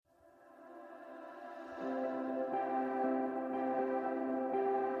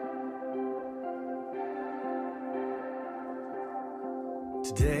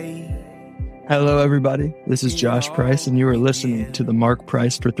Hello, everybody. This is Josh Price, and you are listening to the Mark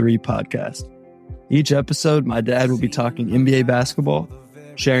Price for Three podcast. Each episode, my dad will be talking NBA basketball,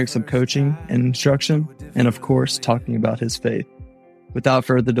 sharing some coaching and instruction, and of course, talking about his faith. Without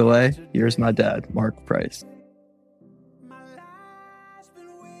further delay, here's my dad, Mark Price.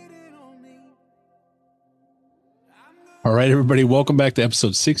 All right, everybody, welcome back to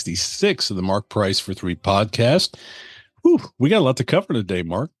episode 66 of the Mark Price for Three podcast. Whew, we got a lot to cover today,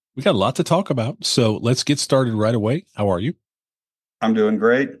 Mark. We got a lot to talk about, so let's get started right away. How are you? I'm doing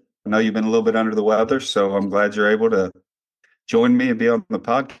great. I know you've been a little bit under the weather, so I'm glad you're able to join me and be on the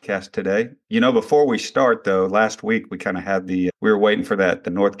podcast today. You know, before we start, though, last week we kind of had we were waiting for the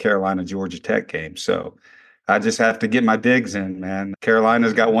North Carolina Georgia Tech game, so I just have to get my digs in, man.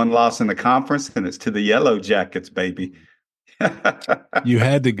 Carolina's got one loss in the conference, and it's to the Yellow Jackets, baby. You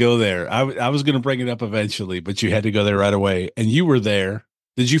had to go there. I was going to bring it up eventually, but you had to go there right away, and you were there.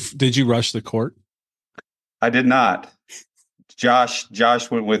 Did you rush the court? I did not. Josh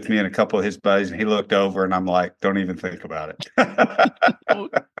went with me and a couple of his buddies, and he looked over, and I'm like, don't even think about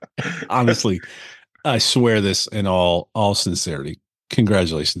it. Honestly, I swear this in all sincerity.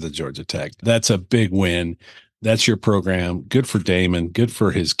 Congratulations to Georgia Tech. That's a big win. That's your program. Good for Damon. Good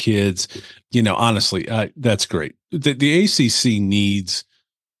for his kids. You know, honestly, that's great. The ACC needs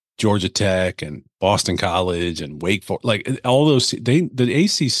Georgia Tech and Boston College and Wake Forest, like all those. The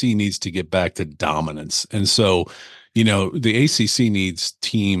ACC needs to get back to dominance, and so, you know, the ACC needs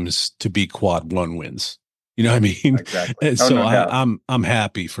teams to be quad one wins. You know what I mean? Exactly. And so I'm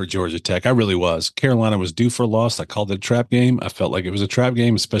happy for Georgia Tech. I really was. Carolina was due for a loss. I called it a trap game. I felt like it was a trap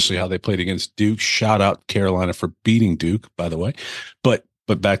game, especially how they played against Duke. Shout out Carolina for beating Duke, by the way. But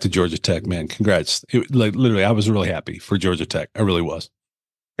back to Georgia Tech, man. Congrats. Literally, I was really happy for Georgia Tech. I really was.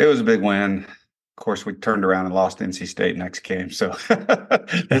 It was a big win. Of course, we turned around and lost NC State next game, so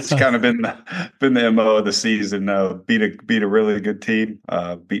it's kind of been the MO of the season. Beat a really good team,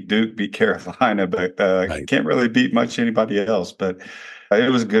 beat Duke, beat Carolina, but right. Can't really beat much anybody else. But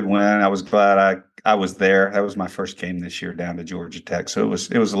it was a good win. I was glad I was there. That was my first game this year down to Georgia Tech, so it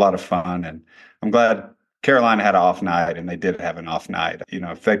was a lot of fun, and I'm glad Carolina had an off night, and they did have an off night. You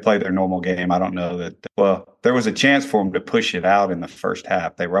know, if they played their normal game, I don't know that. Well, there was a chance for them to push it out in the first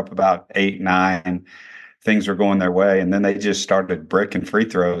half. They were up about 8-9. Things were going their way, and then they just started breaking free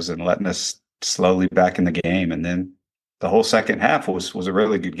throws and letting us slowly back in the game. And then the whole second half was a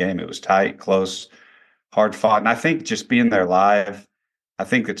really good game. It was tight, close, hard fought. And I think just being there live, I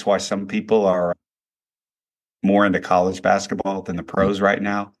think that's why some people are more into college basketball than the pros right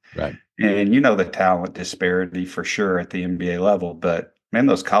now. Right. And you know the talent disparity for sure at the NBA level, but man,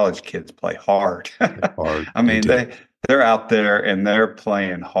 those college kids play hard. I mean, they're out there and they're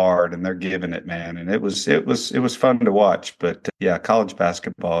playing hard and they're giving it, man. And it was fun to watch. But yeah, college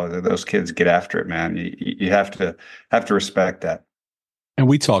basketball, those kids get after it, man. You have to respect that. And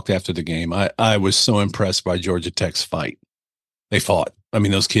we talked after the game. I was so impressed by Georgia Tech's fight. They fought. I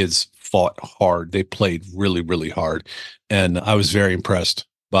mean, those kids fought hard. They played really, really hard. And I was very impressed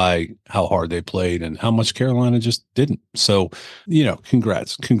by how hard they played and how much Carolina just didn't. So, you know,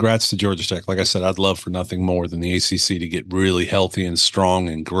 congrats to Georgia Tech. Like I said, I'd love for nothing more than the ACC to get really healthy and strong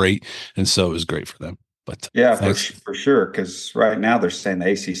and great. And so it was great for them. But yeah, for sure. Because right now they're saying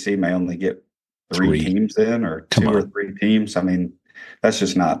the ACC may only get three teams in, or two or three teams. I mean, that's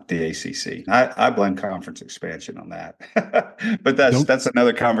just not the ACC. I blame conference expansion on that, but that's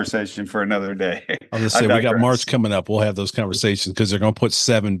another conversation for another day. I'll just say we got March coming up. We'll have those conversations because they're going to put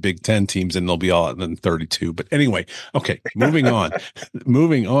 7 Big Ten teams and they'll be all in 32. But anyway, okay, moving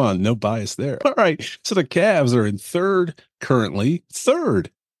on. No bias there. All right. So the Cavs are in third currently.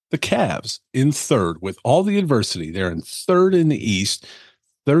 Third. The Cavs in third with all the adversity. They're in third in the East.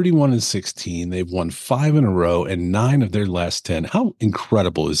 31-16. They've won 5 in a row and 9 of their last 10. How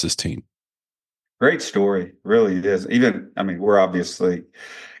incredible is this team? Great story. Really is. We're obviously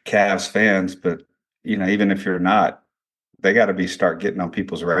Cavs fans, but you know, even if you're not, they got to start getting on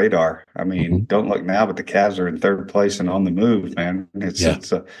people's radar. I mean, Don't look now, but the Cavs are in third place and on the move, man.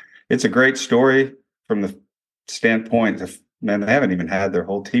 It's a great story from the standpoint of, man, they haven't even had their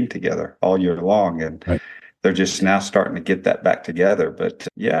whole team together all year long. And they're just now starting to get that back together. But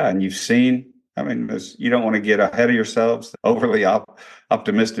yeah, and you've seen, you don't want to get ahead of yourselves, overly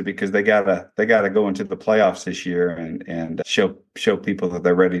optimistic, because they gotta go into the playoffs this year and show people that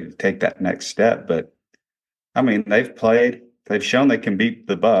they're ready to take that next step. But I mean, they've shown they can beat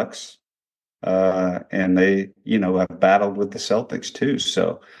the Bucks, and they have battled with the Celtics too.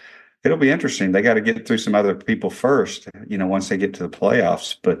 So it'll be interesting. They got to get through some other people first, once they get to the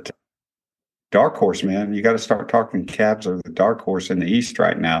playoffs. But dark horse, man. You got to start talking Cavs are the dark horse in the East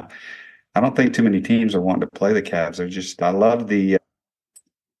right now. I don't think too many teams are wanting to play the Cavs. I love the,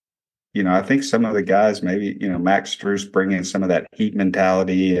 I think some of the guys, maybe, Max Strus bringing some of that Heat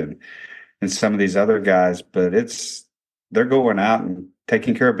mentality and some of these other guys, but they're going out and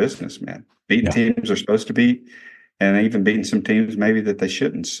taking care of business, man. Beating teams are supposed to beat, and even beating some teams maybe that they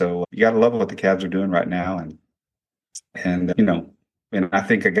shouldn't. So you got to love what the Cavs are doing right now. And I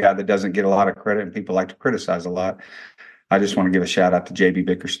think a guy that doesn't get a lot of credit and people like to criticize a lot, I just want to give a shout out to JB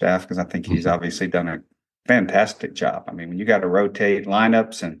Bickerstaff, because I think he's obviously done a fantastic job. I mean, when you got to rotate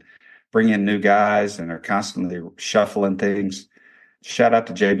lineups and bring in new guys and are constantly shuffling things, shout out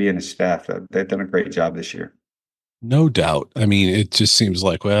to JB and his staff. They've done a great job this year. No doubt. I mean, it just seems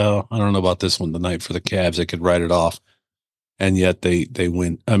like, well, I don't know about this one tonight for the Cavs. They could write it off. And yet they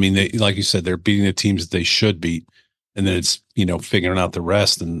win. I mean, they, like you said, they're beating the teams that they should beat. And then it's, figuring out the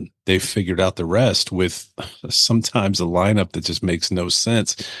rest. And they've figured out the rest with sometimes a lineup that just makes no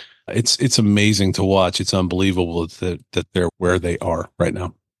sense. It's amazing to watch. It's unbelievable that they're where they are right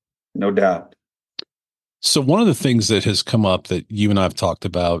now. No doubt. So one of the things that has come up that you and I have talked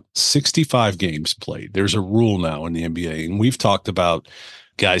about, 65 games played. There's a rule now in the NBA, and we've talked about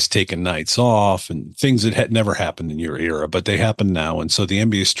guys taking nights off and things that had never happened in your era, but they happen now. And so the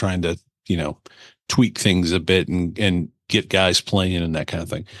NBA is trying to, tweak things a bit and get guys playing and that kind of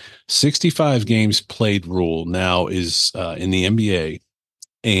thing. 65 games played rule now is in the NBA.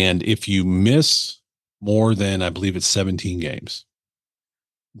 And if you miss more than, I believe it's 17 games,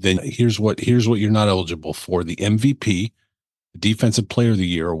 then here's what you're not eligible for: the MVP, Defensive Player of the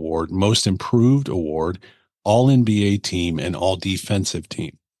Year award, Most Improved award, All NBA team, and All Defensive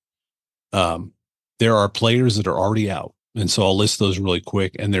team. There are players that are already out, and so I'll list those really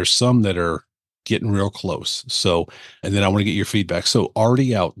quick. And there's some that are getting real close. So, and then I want to get your feedback. So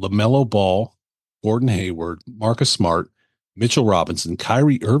already out: LaMelo Ball, Gordon Hayward, Marcus Smart, Mitchell Robinson,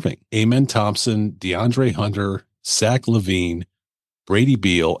 Kyrie Irving, Amen Thompson, DeAndre Hunter, Zach LaVine, Brady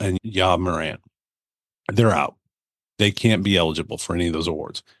Beal, and Ja Morant. They're out. They can't be eligible for any of those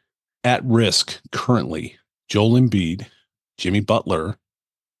awards. At risk currently: Joel Embiid, Jimmy Butler,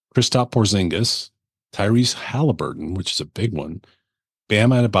 Kristaps Porzingis, Tyrese Halliburton, which is a big one, Bam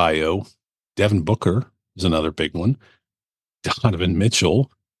Adebayo, Devin Booker is another big one, Donovan Mitchell,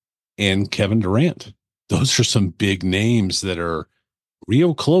 and Kevin Durant. Those are some big names that are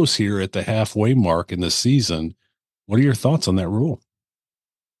real close here at the halfway mark in the season. What are your thoughts on that rule?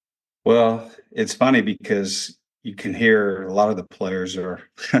 Well, it's funny because you can hear a lot of the players are,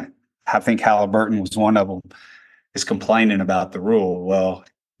 I think Halliburton was one of them, is complaining about the rule. Well,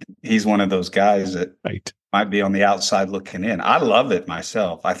 he's one of those guys that might be on the outside looking in. I love it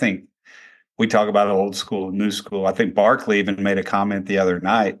myself. I think we talk about old school, new school. I think Barkley even made a comment the other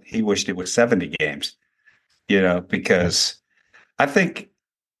night. He wished it was 70 games, because I think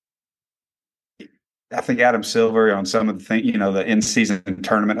Adam Silver on some of the things, the in-season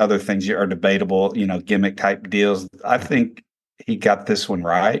tournament, other things are debatable, gimmick type deals. I think he got this one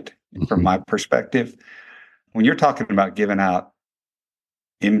right from my perspective. When you're talking about giving out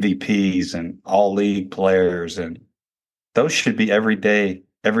MVPs and all league players, and those should be everyday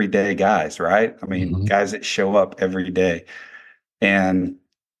guys, right? I mean, guys that show up every day. And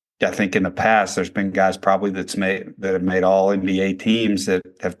I think in the past, there's been guys probably that have made all NBA teams that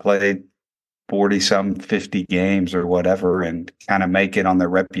have played 40-some 50 games or whatever, and kind of make it on their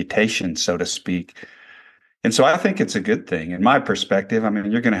reputation, so to speak. And so I think it's a good thing. In my perspective, I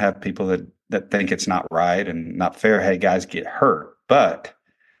mean, you're going to have people that think it's not right and not fair. Hey, guys get hurt. But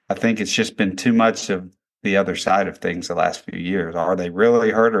I think it's just been too much of the other side of things the last few years. Are they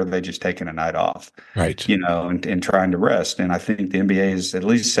really hurt, or are they just taking a night off? Right. And trying to rest. And I think the NBA has at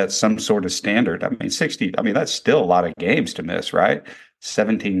least set some sort of standard. I mean, 60, that's still a lot of games to miss, right?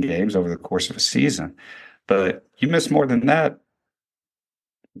 17 games over the course of a season. But you miss more than that,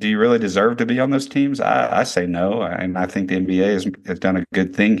 do you really deserve to be on those teams? I say no. And I think the NBA has done a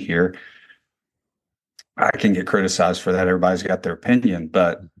good thing here. I can get criticized for that. Everybody's got their opinion,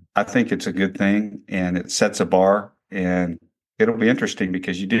 but I think it's a good thing, and it sets a bar, and it'll be interesting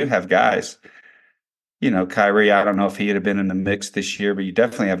because you do have guys, Kyrie, I don't know if he had been in the mix this year, but you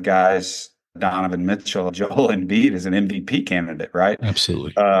definitely have guys, Donovan Mitchell, Joel Embiid is an MVP candidate, right?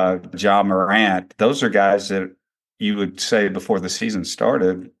 Absolutely. Ja Morant, those are guys that you would say before the season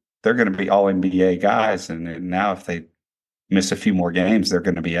started, they're going to be all NBA guys. And now if they miss a few more games, they're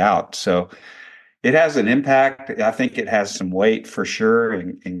going to be out. So it has an impact. I think it has some weight for sure.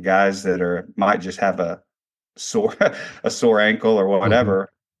 And guys that might just have a sore ankle or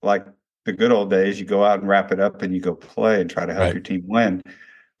whatever, like the good old days, you go out and wrap it up and you go play and try to help your team win,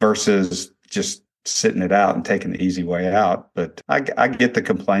 versus just sitting it out and taking the easy way out. But I get the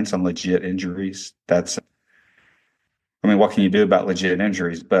complaints on legit injuries. What can you do about legit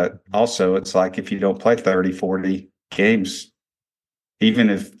injuries? But also, it's like if you don't play 30, 40 games, even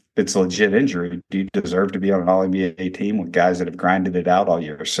if it's a legit injury, do you deserve to be on an All-NBA team with guys that have grinded it out all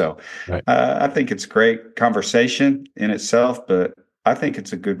year? So Right. I think it's great conversation in itself, but I think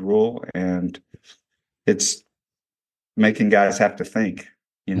it's a good rule, and it's making guys have to think,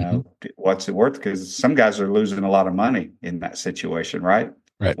 what's it worth? Because some guys are losing a lot of money in that situation, right?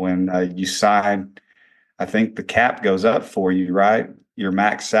 Right. When you sign, I think the cap goes up for you, right? Your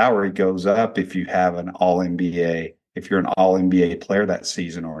max salary goes up if you have an All-NBA, if you're an All-NBA player that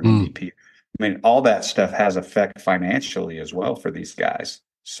season or an MVP. All that stuff has effect financially as well for these guys.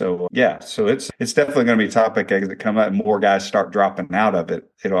 So yeah, so it's definitely going to be a topic as it come up. More guys start dropping out of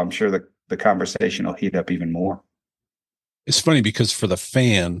it. I'm sure the conversation will heat up even more. It's funny because for the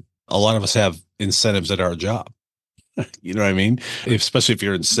fan, a lot of us have incentives at our job. You know what I mean? Especially if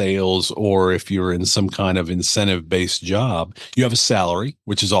you're in sales or if you're in some kind of incentive-based job, you have a salary,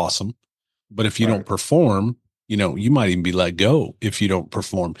 which is awesome. But if you don't perform, you might even be let go if you don't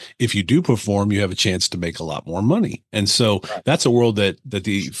perform. If you do perform, you have a chance to make a lot more money. And so that's a world that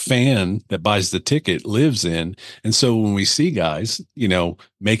the fan that buys the ticket lives in. And so when we see guys,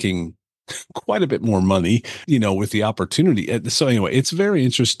 making quite a bit more money, with the opportunity. So anyway, it's very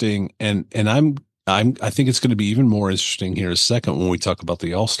interesting. And I think it's going to be even more interesting here in a second when we talk about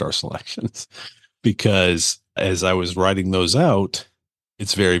the All-Star selections, because as I was writing those out,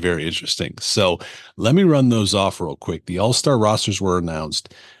 it's very, very interesting. So let me run those off real quick. The All-Star rosters were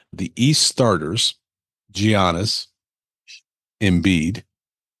announced. The East starters, Giannis, Embiid,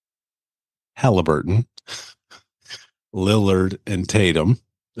 Halliburton, Lillard, and Tatum.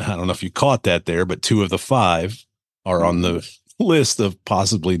 I don't know if you caught that there, but 2 of the 5 are on the list of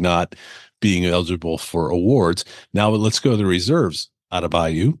possibly not being eligible for awards. Now let's go to the reserves.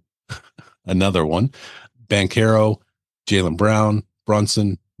 Adebayo, another one. Banchero, Jaylen Brown,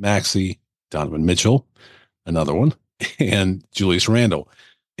 Brunson, Maxey, Donovan Mitchell, another one, and Julius Randle.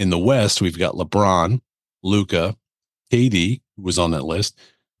 In the West, we've got LeBron, Luka, KD, who was on that list,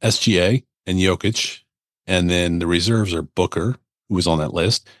 SGA, and Jokic. And then the reserves are Booker, who was on that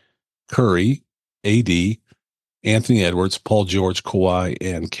list, Curry, AD, Anthony Edwards, Paul George, Kawhi,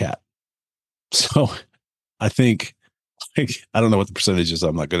 and Kat. So I think, I don't know what the percentage is.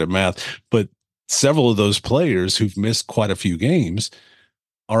 I'm not good at math, but several of those players who've missed quite a few games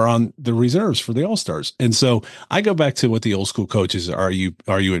are on the reserves for the All-Stars. And so I go back to what the old school coaches are. You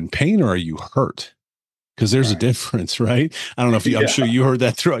in pain or are you hurt? Because there's a difference, right? I don't know if I'm sure you heard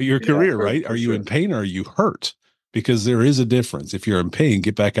that throughout your career, right? Are you in pain or are you hurt? Because there is a difference. If you're in pain,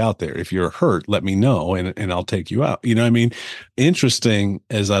 get back out there. If you're hurt, let me know and I'll take you out. You know what I mean? Interesting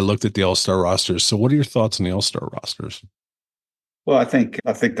as I looked at the All-Star rosters. So what are your thoughts on the All-Star rosters? Well, I think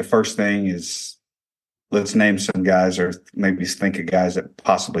the first thing is let's name some guys, or maybe think of guys that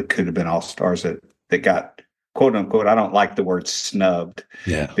possibly could have been All-Stars that got, quote unquote, I don't like the word snubbed,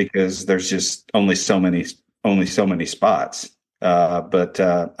 because there's just only so many spots. But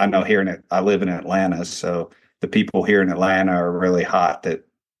I know I live in Atlanta, so the people here in Atlanta are really hot that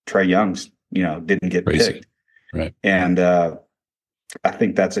Trae Young's, didn't get picked. Right. And I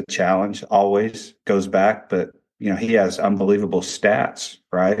think that's a challenge, always goes back, but he has unbelievable stats,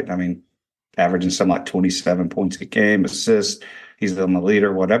 right? Averaging something like 27 points a game, assists. He's on the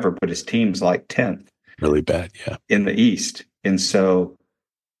leader, whatever, but his team's like 10th. Really bad, in the East. And so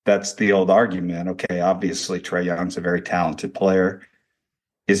that's the old argument. Okay, obviously Trae Young's a very talented player.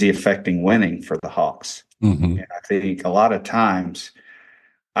 Is he affecting winning for the Hawks? Mm-hmm. And I think a lot of times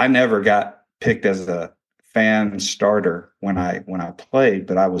I never got picked as a fan starter when I played,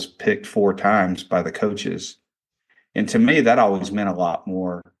 but I was picked 4 times by the coaches. And to me, that always meant a lot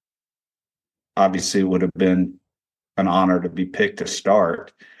more. Obviously, it would have been an honor to be picked to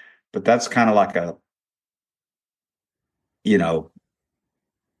start, but that's kind of like a,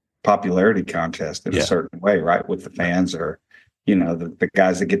 popularity contest in a certain way, right? With the fans or, the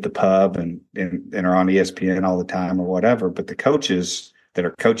guys that get the pub and are on ESPN all the time or whatever. But the coaches that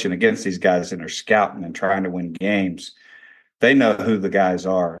are coaching against these guys and are scouting and trying to win games, they know who the guys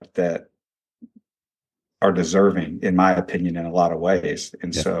are that are deserving, in my opinion, in a lot of ways.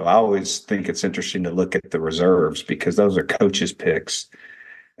 And so I always think it's interesting to look at the reserves because those are coaches' picks.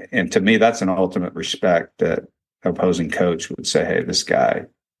 And to me, that's an ultimate respect that opposing coach would say, hey, this guy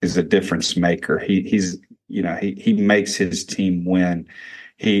is a difference maker. He makes his team win.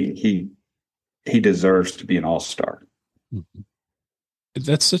 He deserves to be an all-star. Mm-hmm.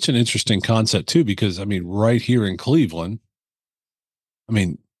 That's such an interesting concept too, because right here in Cleveland,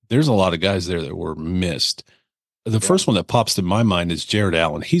 there's a lot of guys there that were missed. The first one that pops to my mind is Jared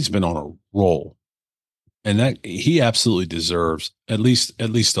Allen. He's been on a roll, and that he absolutely deserves at least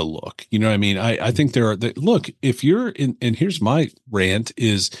a look. You know what I mean? I think look, if you're in, and here's my rant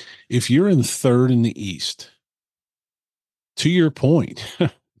is, if you're in third in the East, to your point,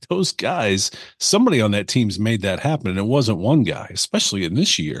 those guys, somebody on that team's made that happen, and it wasn't one guy, especially in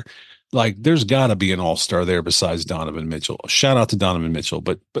this year. Like, there's got to be an all-star there besides Donovan Mitchell. Shout out to Donovan Mitchell,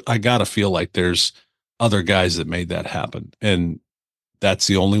 but I got to feel like there's other guys that made that happen. And that's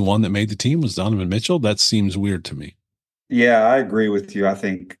the only one that made the team was Donovan Mitchell. That seems weird to me. Yeah, I agree with you. I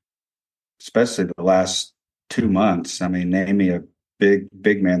think especially the last 2 months, I mean, name me a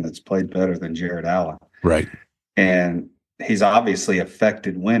big man that's played better than Jared Allen. Right. And he's obviously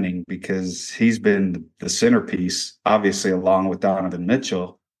affected winning because he's been the centerpiece, obviously, along with Donovan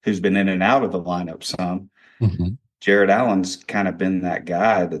Mitchell, who's been in and out of the lineup some. Mm-hmm. Jared Allen's kind of been that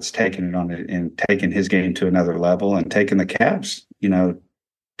guy that's taken it on it and taken his game to another level and taken the Cavs,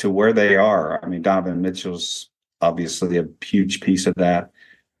 to where they are. I mean, Donovan Mitchell's obviously a huge piece of that,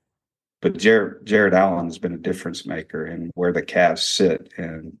 but Jared Allen has been a difference maker in where the Cavs sit.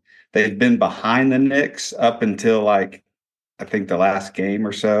 And they've been behind the Knicks up until I think the last game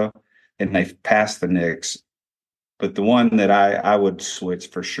or so, and they've passed the Knicks. But the one that I would switch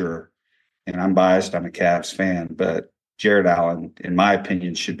for sure, and I'm biased, I'm a Cavs fan, but Jared Allen, in my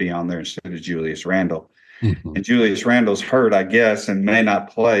opinion, should be on there instead of Julius Randle. Mm-hmm. And Julius Randle's hurt, I guess, and may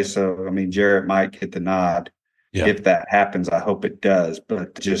not play. So, I mean, Jarrett might get the nod. Yeah. If that happens. I hope it does.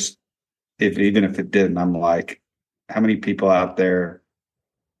 But just even if it didn't, I'm like, how many people out there,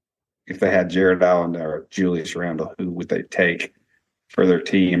 if they had Jared Allen or Julius Randle, who would they take for their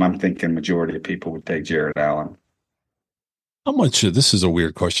team? I'm thinking majority of people would take Jared Allen. How much, this is a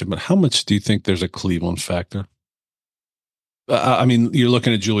weird question, but how much do you think there's a Cleveland factor? I mean, you're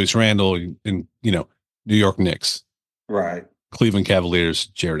looking at Julius Randle and, New York Knicks. Right. Cleveland Cavaliers,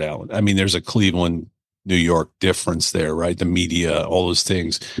 Jared Allen. I mean, there's a Cleveland, New York difference there, right? The media, all those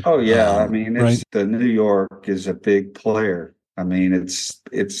things. Oh, yeah. I mean, right? The New York is a big player. I mean,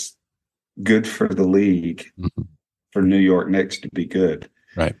 it's good for the league, mm-hmm. for New York Knicks to be good.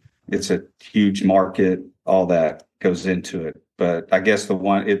 Right. It's a huge market, all that goes into it. But I guess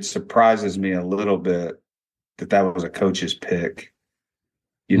it surprises me a little bit that was a coach's pick,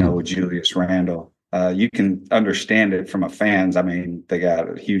 with Julius Randle. You can understand it from a fans. I mean, they got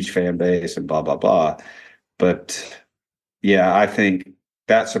a huge fan base and blah, blah, blah. But yeah, I think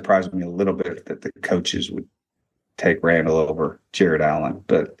that surprised me a little bit that the coaches would take Randle over Jared Allen.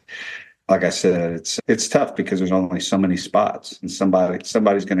 But like I said, it's tough because there's only so many spots, and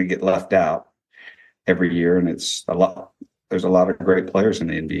somebody's going to get left out every year, and it's a lot. There's a lot of great players in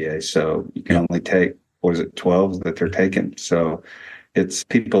the NBA, so you can only take 12 that they're taking. So it's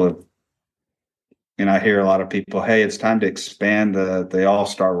people have, and I hear a lot of people, hey, it's time to expand the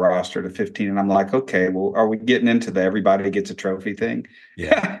all-star roster to 15, and I'm like, okay, well, are we getting into the everybody gets a trophy thing?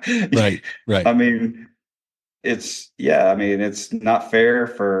 Yeah, right. I mean, it's not fair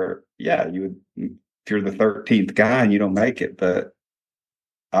for if you're the 13th guy and you don't make it, but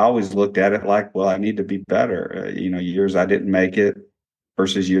I always looked at it like, well, I need to be better. Years I didn't make it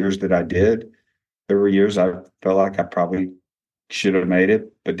versus years that I did. There were years I felt like I probably should have made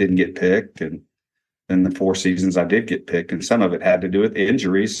it, but didn't get picked. And then the 4 seasons I did get picked, and some of it had to do with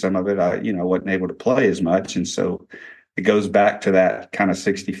injuries. Some of it I wasn't able to play as much. And so it goes back to that kind of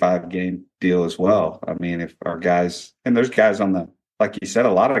 65 game deal as well. I mean, if our guys, and there's guys like you said,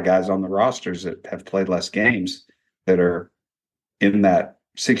 a lot of guys on the rosters that have played less games that are in that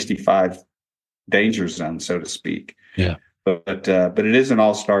 65 danger zone, so to speak. Yeah. But it is an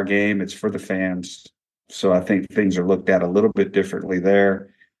all-star game. It's for the fans. So I think things are looked at a little bit differently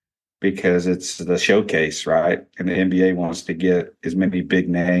there because it's the showcase, right? And the NBA wants to get as many big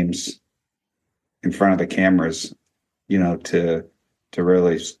names in front of the cameras, to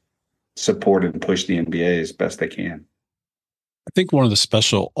really support and push the NBA as best they can. I think one of the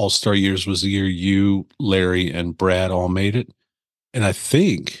special all-star years was the year you, Larry, and Brad all made it. And I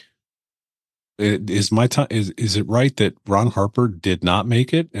think is it right that Ron Harper did not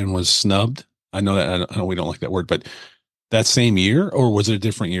make it and was snubbed? I know that I know we don't like that word, but that same year, or was it a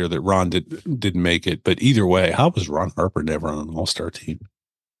different year that Ron didn't make it? But either way, how was Ron Harper never on an all-star team?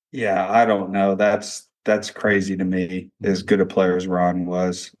 Yeah, I don't know. That's crazy to me, as good a player as Ron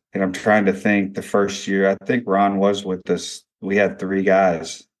was. And I'm trying to think the first year, I think Ron was with us. We had 3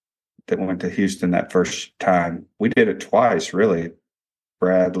 guys that went to Houston that first time. We did it twice, really.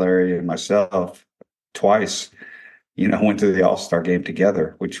 Brad, Larry, and myself twice, went to the All-Star game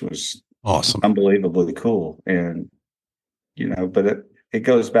together, which was awesome, unbelievably cool. And, but it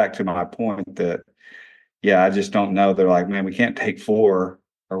goes back to my point that, yeah, I just don't know. They're like, man, we can't take 4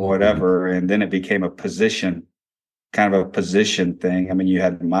 or whatever. And then it became a position, kind of a position thing. I mean, you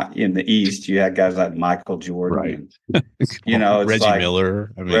had in the East, you had guys like Michael Jordan, right? and, it's Reggie like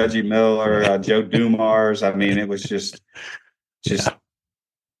Miller. I mean, Reggie Miller, yeah. Joe Dumars. I mean, it was just, Yeah.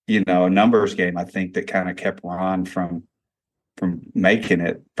 a numbers game, I think, that kind of kept Ron from making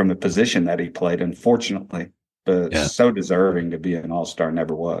it from the position that he played, unfortunately. But so deserving to be an all-star,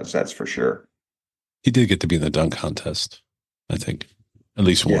 never was, that's for sure. He did get to be in the dunk contest, I think, at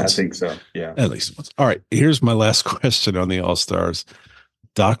least once. Yeah, I think so. Yeah. At least once. All right. Here's my last question on the All-Stars.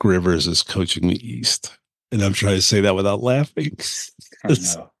 Doc Rivers is coaching the East. And I'm trying to say that without laughing.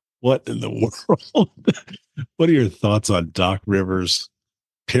 What in the world? What are your thoughts on Doc Rivers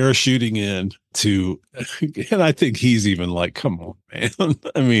parachuting in to, and I think he's even like, come on, man.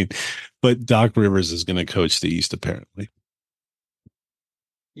 I mean, but Doc Rivers is going to coach the East, apparently.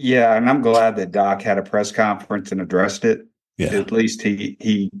 Yeah, and I'm glad that Doc had a press conference and addressed it. Yeah. At least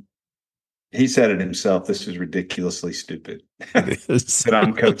he said it himself. This is ridiculously stupid that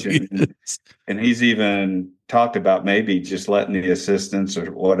I'm coaching. And he's even talked about maybe just letting the assistants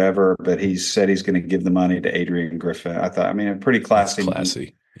or whatever, but he said he's going to give the money to Adrian Griffin. I thought, I mean, a pretty classy.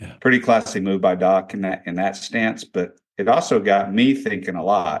 Yeah. Pretty classy move by Doc in that stance. But it also got me thinking a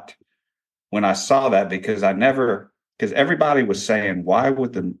lot when I saw that, because everybody was saying, why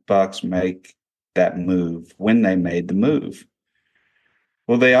would the Bucks make that move when they made the move?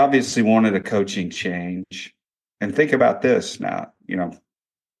 Well, they obviously wanted a coaching change. And think about this now,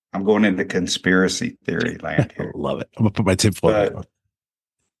 I'm going into conspiracy theory land here. I love it. I'm going to put my tinfoil hat on.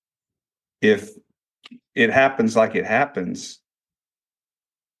 If it happens like it happens,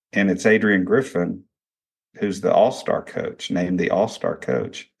 and it's Adrian Griffin, who's the all-star coach, named the all-star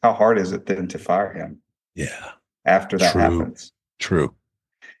coach, how hard is it then to fire him? Yeah. After that happens. True.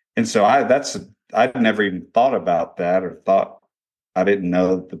 And so I'd never even thought about that, or thought, I didn't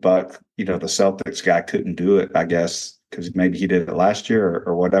know the Celtics guy couldn't do it, I guess, because maybe he did it last year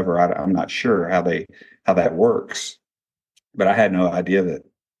or whatever. I'm not sure how that works, but I had no idea that,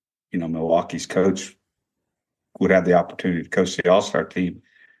 Milwaukee's coach would have the opportunity to coach the all-star team.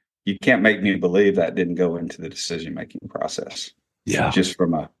 You can't make me believe that didn't go into the decision-making process. Yeah. Just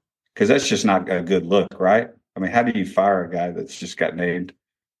because that's just not a good look, right? I mean, how do you fire a guy that's just got named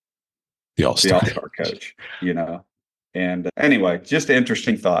the all-star coach, And anyway, just an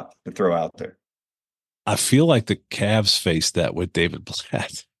interesting thought to throw out there. I feel like the Cavs faced that with David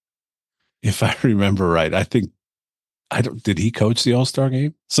Blatt. If I remember right, did he coach the All-Star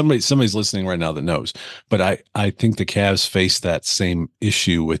game? Somebody's listening right now that knows, but I think the Cavs faced that same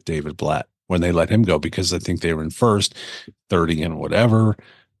issue with David Blatt when they let him go, because I think they were in first, 30 and whatever.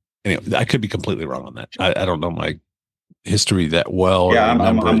 Anyway, I could be completely wrong on that. I don't know my history that well. Yeah,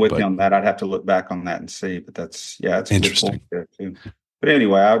 I'm with you on that. I'd have to look back on that and see, but it's interesting there too. But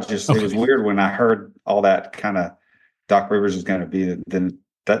anyway, it was weird when I heard all that kind of Doc Rivers is going to be, then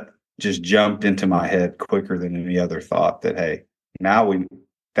that just jumped into my head quicker than any other thought that, hey, now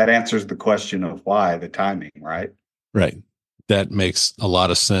that answers the question of why, the timing, right? Right. That makes a lot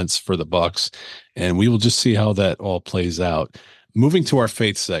of sense for the Bucks, and we will just see how that all plays out. Moving to our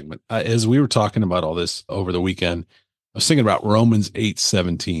faith segment, as we were talking about all this over the weekend, I was thinking about Romans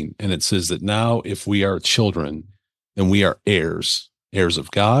 8:17, and it says that now if we are children, then we are heirs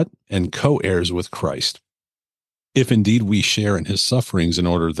of God and co-heirs with Christ, if indeed we share in his sufferings, in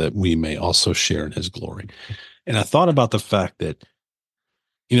order that we may also share in his glory. And I thought about the fact that,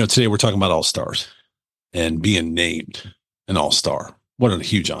 today we're talking about all-stars and being named an all-star. What a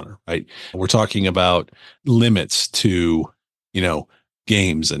huge honor, right? We're talking about limits to,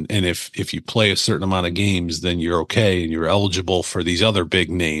 games. And if you play a certain amount of games, then you're okay and you're eligible for these other big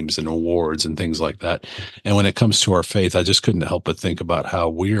names and awards and things like that. And when it comes to our faith, I just couldn't help but think about how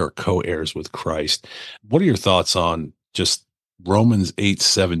we are co-heirs with Christ. What are your thoughts on just Romans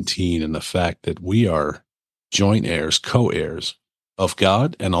 8:17 and the fact that we are joint heirs, co-heirs of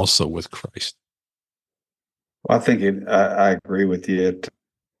God and also with Christ? Well, I think I agree with you.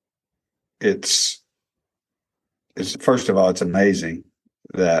 It's first of all, it's amazing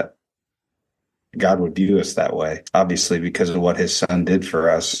that God would view us that way, obviously, because of what his son did for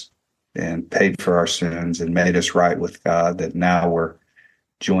us and paid for our sins and made us right with God, that now we're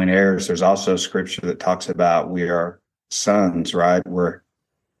joint heirs. There's also scripture that talks about we are sons, right? We're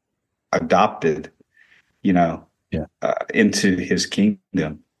adopted, into his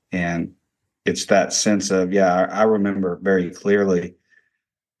kingdom. And it's that sense of, I remember very clearly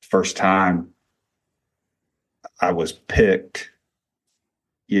first time I was picked,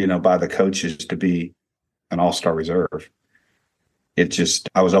 by the coaches to be an all-star reserve.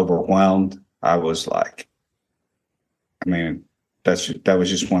 I was overwhelmed. I was like, I mean, that was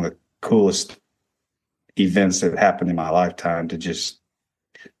just one of the coolest events that happened in my lifetime, to just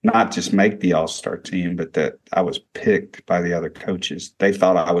not just make the all-star team, but that I was picked by the other coaches. They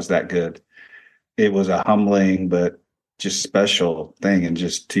thought I was that good. It was a humbling but just special thing. And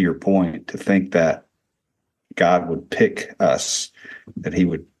just to your point, to think that God would pick us, that he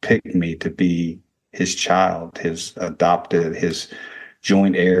would pick me to be his child, his adopted, his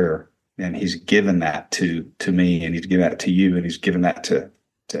joint heir. And he's given that to me, and he's given that to you, and he's given that to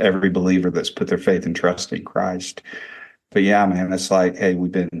every believer that's put their faith and trust in Christ. But yeah, man, it's like, hey,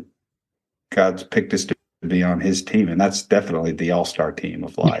 God's picked us to be on his team. And that's definitely the all-star team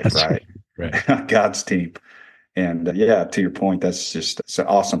of life, That's right? right. God's team. And yeah, to your point, it's an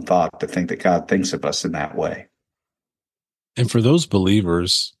awesome thought to think that God thinks of us in that way. And for those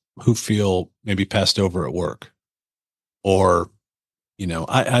believers who feel maybe passed over at work, or,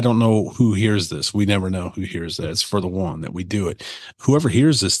 I don't know who hears this. We never know who hears that. It's for the one that we do it. Whoever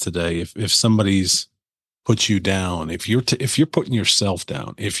hears this today, if somebody's put you down, if you're putting yourself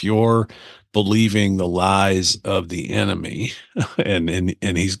down, if you're believing the lies of the enemy, and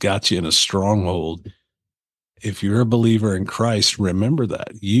he's got you in a stronghold, if you're a believer in Christ, remember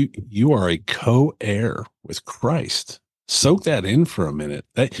that you are a co-heir with Christ. Soak that in for a minute.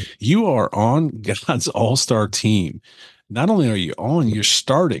 That you are on God's all-star team. Not only are you on, you're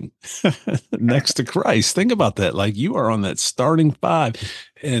starting next to Christ. Think about that. Like, you are on that starting five.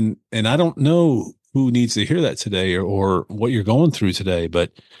 And I don't know who needs to hear that today, or what you're going through today,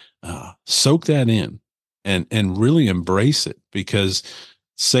 but soak that in and really embrace it, because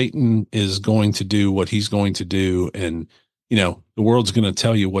Satan is going to do what he's going to do. And, the world's going to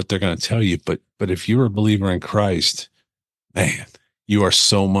tell you what they're going to tell you. But if you're a believer in Christ, man, you are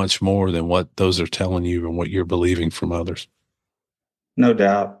so much more than what those are telling you and what you're believing from others. No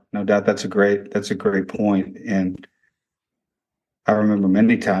doubt. No doubt. That's a great point. And I remember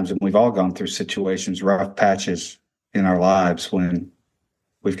many times, and we've all gone through situations, rough patches in our lives, when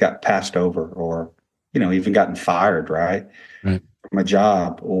we've got passed over, or, even gotten fired, right? Right. From a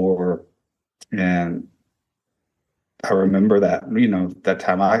job, and I remember that, that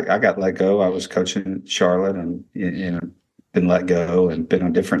time I got let go. I was coaching Charlotte, and, been let go, and been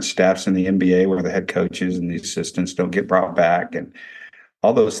on different staffs in the NBA where the head coaches and the assistants don't get brought back, and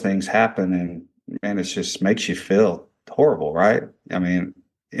all those things happen. And man, it just makes you feel horrible, right? I mean,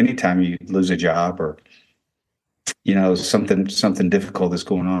 anytime you lose a job, or, something difficult is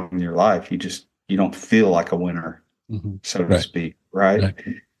going on in your life, you don't feel like a winner, so to speak, right?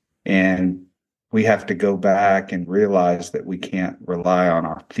 And we have to go back and realize that we can't rely on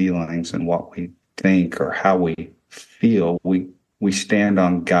our feelings and what we think or how we feel. We stand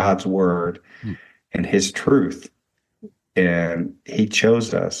on God's word and his truth. And he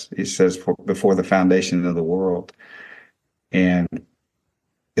chose us, he says, before the foundation of the world. And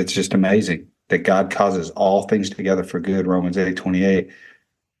it's just amazing that God causes all things together for good, Romans 8:28,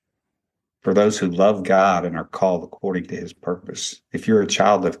 for those who love God and are called according to his purpose. If you're a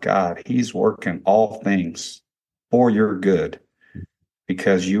child of God, he's working all things for your good,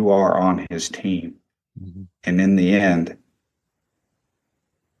 because you are on his team. Mm-hmm. And in the end,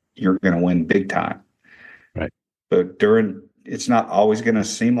 you're going to win big time. Right. But it's not always going to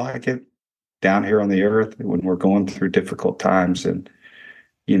seem like it down here on the earth, when we're going through difficult times, and,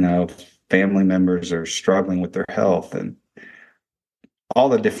 family members are struggling with their health, and all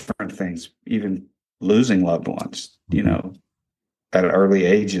the different things, even losing loved ones, at early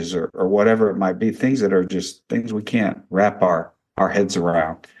ages, or whatever it might be, things that are just things we can't wrap our heads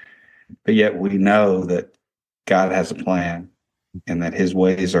around. But yet we know that God has a plan, and that his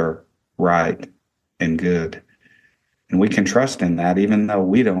ways are right and good. And we can trust in that, even though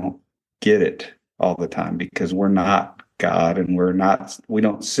we don't get it all the time, because we're not God, and we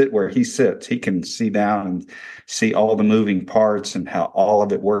don't sit where he sits. He can see down and see all the moving parts, and how all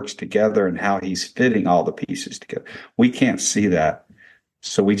of it works together, and how he's fitting all the pieces together. We can't see that.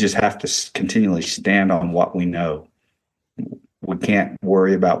 So we just have to continually stand on what we know. We can't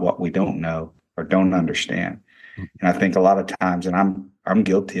worry about what we don't know or don't understand. And I think a lot of times, and I'm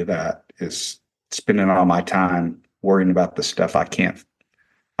guilty of that, is spending all my time worrying about the stuff I can't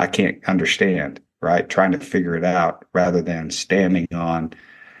understand, right? Trying to figure it out, rather than standing on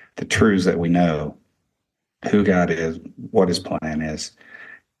the truths that we know, who God is, what his plan is,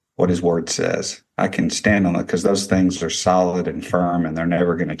 what his word says. I can stand on it, because those things are solid and firm, and they're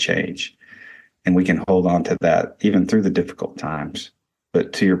never going to change. And we can hold on to that even through the difficult times.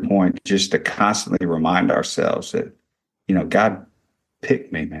 But to your point, just to constantly remind ourselves that, God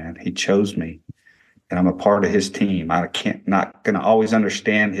picked me, man. He chose me. and I'm a part of his team. I not going to always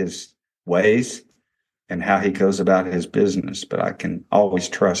understand his ways and how he goes about his business, but I can always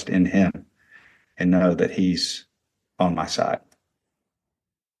trust in him and know that he's on my side.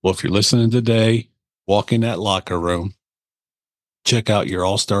 Well, if you're listening today, walk in that locker room, check out your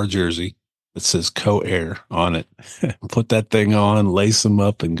all-star jersey that says Co-Air on it. Put that thing on, lace them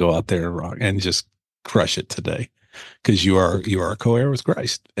up, and go out there and rock and just crush it today, because you are a co-heir with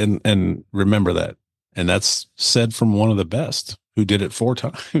Christ. And remember that. And that's said from one of the best who did it 4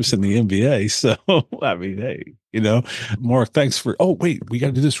 times in the NBA. So, I mean, hey, Mark, thanks for, we got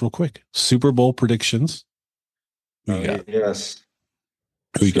to do this real quick. Super Bowl predictions. Yes.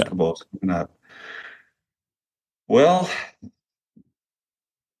 Who you got? Super Bowl's coming up. Well,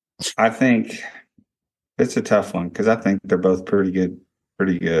 I think it's a tough one because I think they're both pretty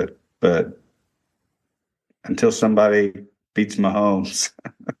good. But until somebody beats Mahomes,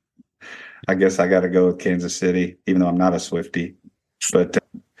 I guess I got to go with Kansas City, even though I'm not a Swiftie. But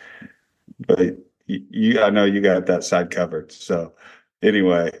I know you got that side covered. So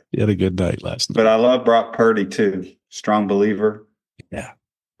anyway, you had a good night last night. But I love Brock Purdy too. Strong believer. Yeah,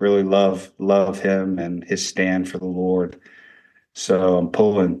 really love him and his stand for the Lord. So I'm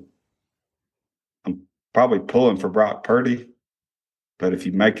probably pulling for Brock Purdy. But if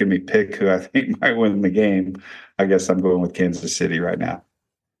you're making me pick who I think might win the game, I guess I'm going with Kansas City right now.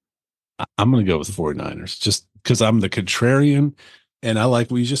 I'm going to go with 49ers just because I'm the contrarian, and I like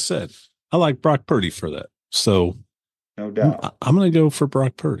what you just said. I like Brock Purdy for that. So no doubt. I'm going to go for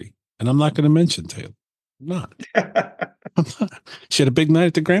Brock Purdy, and I'm not going to mention Taylor. I'm not. She had a big night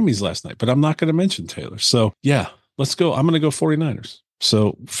at the Grammys last night, but I'm not going to mention Taylor. So, yeah, let's go. I'm going to go 49ers.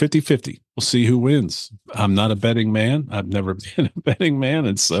 So 50-50. We'll see who wins. I'm not a betting man. I've never been a betting man.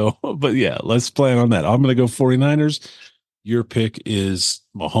 And so, but yeah, let's plan on that. I'm going to go 49ers. Your pick is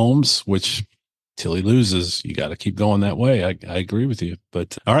Mahomes, which till he loses, you got to keep going that way. I agree with you.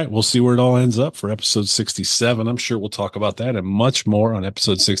 But all right, we'll see where it all ends up for episode 67. I'm sure we'll talk about that and much more on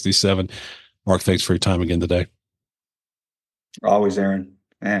episode 67. Mark, thanks for your time again today. Always, Aaron.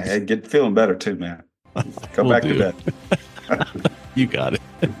 Man, hey, get feeling better too, man. Go back to bed. You got it.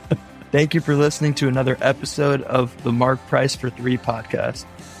 Thank you for listening to another episode of the Mark Price for 3 podcast.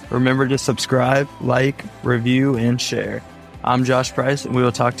 Remember to subscribe, like, review, and share. I'm Josh Price, and we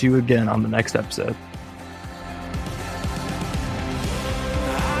will talk to you again on the next episode.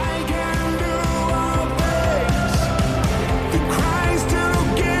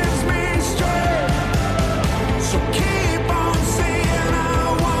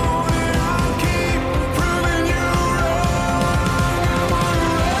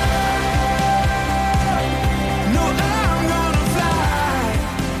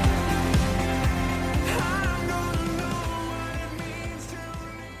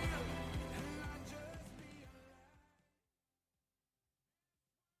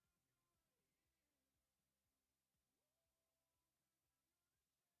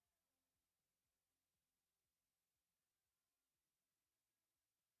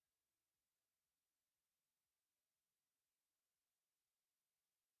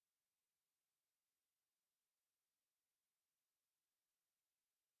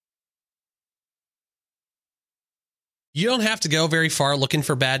 You don't have to go very far looking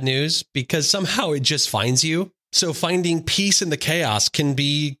for bad news because somehow it just finds you. So finding peace in the chaos can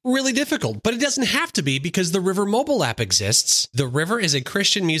be really difficult, but it doesn't have to be because the River mobile app exists. The River is a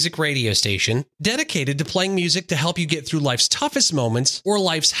Christian music radio station dedicated to playing music to help you get through life's toughest moments or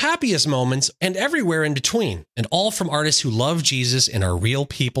life's happiest moments and everywhere in between. And all from artists who love Jesus and are real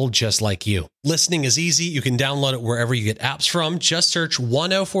people just like you. Listening is easy. You can download it wherever you get apps from. Just search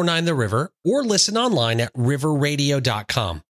 1049 The River or listen online at riverradio.com.